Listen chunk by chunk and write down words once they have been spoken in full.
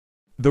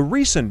The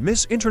recent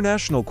Miss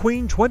International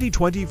Queen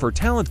 2020 for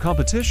Talent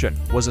competition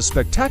was a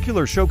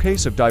spectacular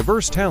showcase of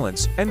diverse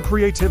talents and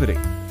creativity.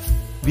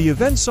 The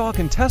event saw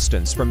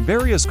contestants from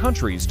various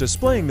countries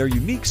displaying their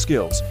unique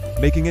skills,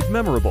 making it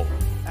memorable.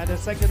 And the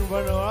second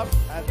runner-up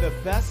at the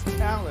Best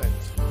Talent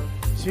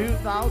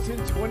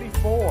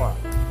 2024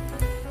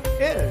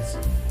 is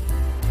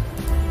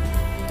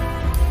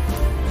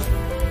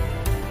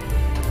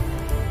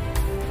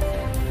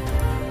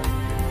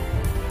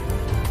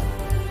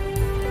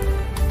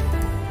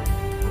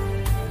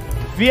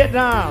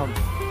Vietnam.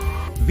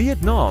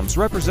 Vietnam's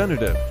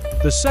representative,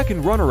 the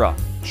second runner-up,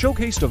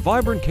 showcased a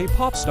vibrant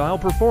K-pop style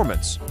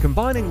performance,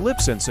 combining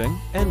lip-syncing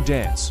and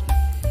dance.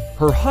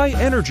 Her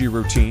high-energy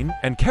routine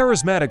and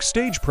charismatic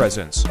stage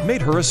presence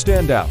made her a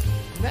standout.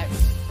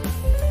 Next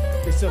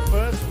is the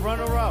first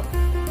runner-up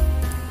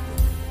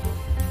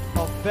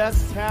of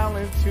Best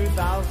Talent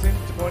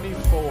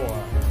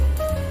 2024.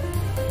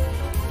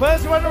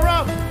 First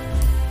runner-up,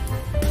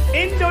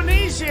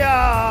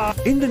 Indonesia!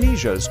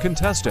 Indonesia's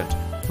contestant,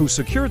 who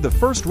secured the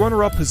first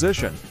runner-up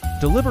position,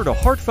 delivered a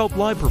heartfelt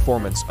live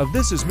performance of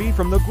This Is Me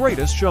from The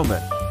Greatest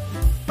Showman.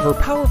 Her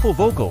powerful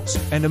vocals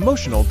and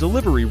emotional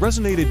delivery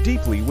resonated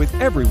deeply with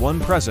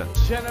everyone present.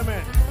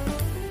 Gentlemen,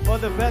 for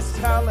the Best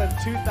Talent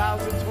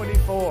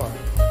 2024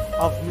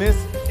 of Miss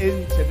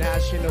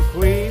International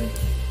Queen,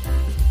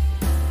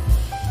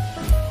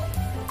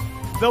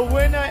 the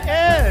winner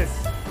is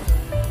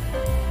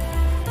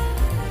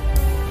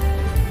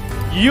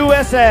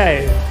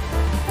USA.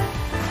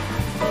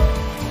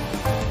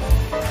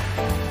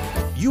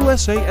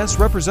 USA's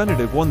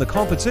representative won the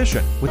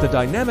competition with a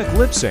dynamic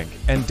lip-sync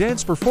and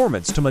dance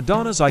performance to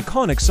Madonna's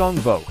iconic song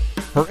Vogue.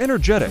 Her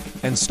energetic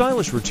and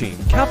stylish routine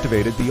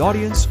captivated the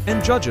audience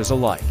and judges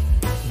alike.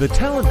 The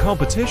talent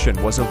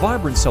competition was a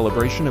vibrant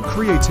celebration of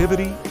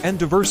creativity and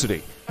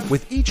diversity,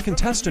 with each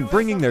contestant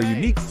bringing their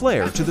unique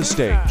flair to the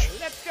stage.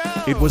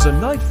 It was a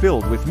night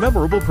filled with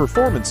memorable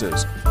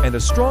performances and a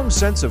strong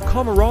sense of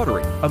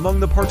camaraderie among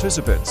the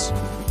participants.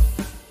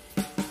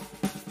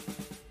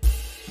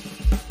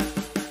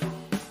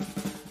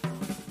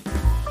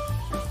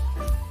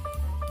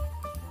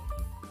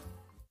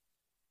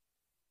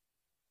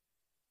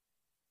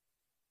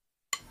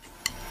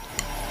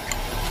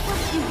 What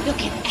are you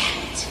looking at?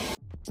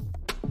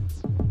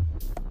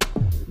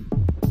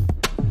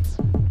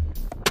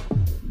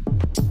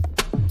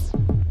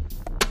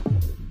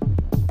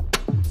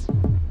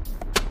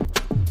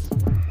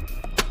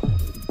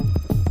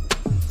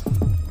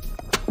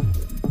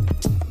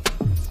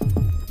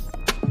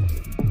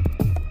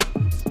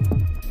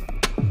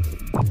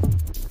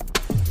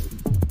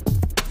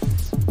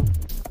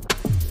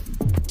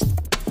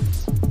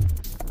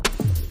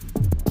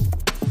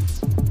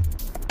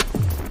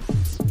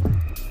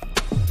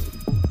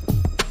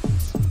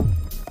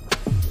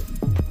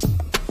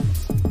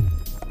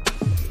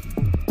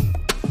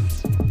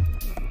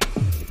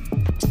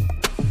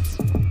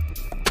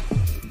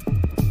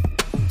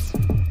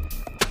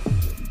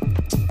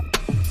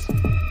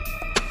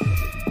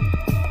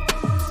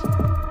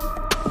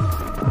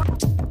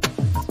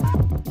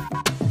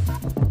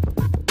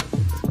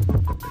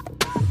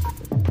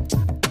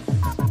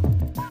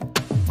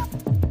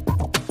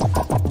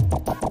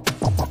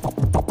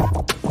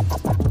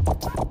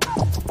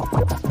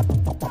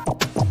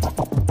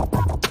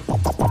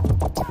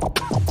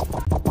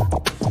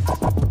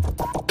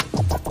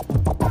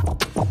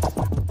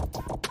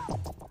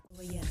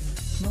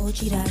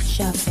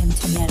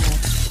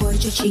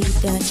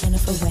 Cheetah,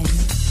 Jennifer Wen,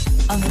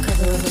 on the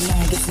cover of a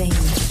magazine.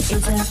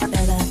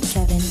 Isabella,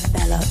 Kevin,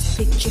 Bella,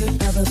 picture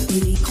of a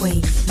beauty queen.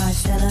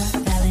 Marcella,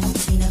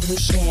 Valentina,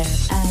 Boucher,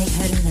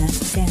 Haruna,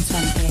 dance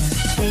on air.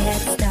 They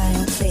had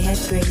style, they had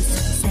grace.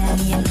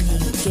 Sammy and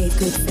Minnie gave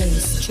good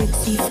face.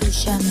 Trixie,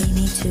 Fusha,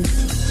 Mimi too.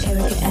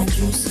 Erica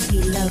Andrews,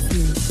 we love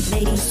you.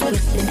 Ladies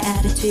with an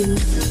attitude,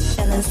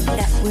 fellas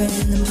that were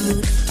in the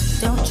mood.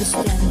 Don't just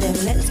stand there,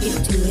 let's get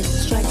to it.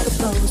 Strike a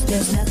pose,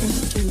 there's nothing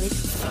to it.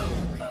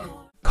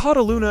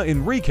 Catalina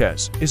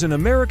Enriquez is an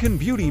American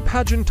beauty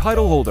pageant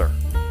title holder.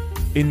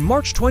 In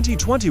March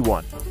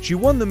 2021, she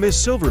won the Miss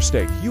Silver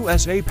State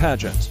USA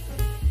pageant.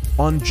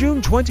 On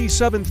June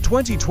 27,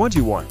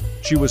 2021,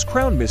 she was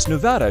crowned Miss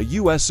Nevada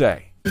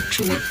USA.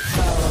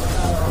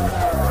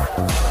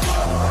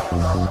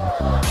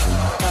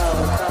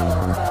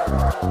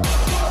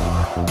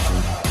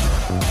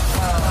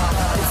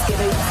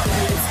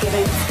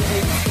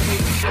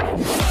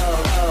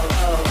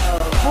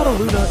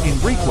 Catalina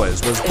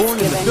Enriquez was born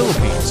in the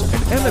Philippines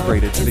and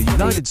emigrated to the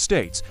United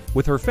States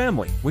with her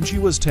family when she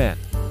was 10,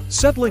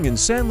 settling in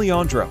San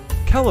Leandro,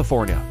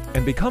 California,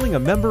 and becoming a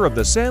member of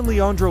the San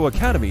Leandro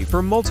Academy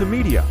for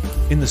Multimedia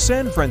in the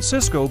San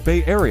Francisco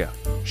Bay Area.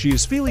 She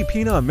is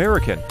Filipina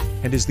American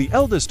and is the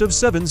eldest of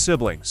 7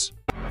 siblings.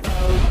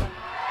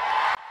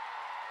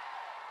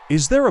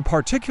 Is there a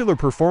particular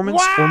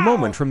performance or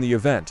moment from the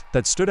event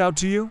that stood out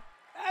to you?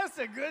 That's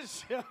a good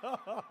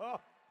show.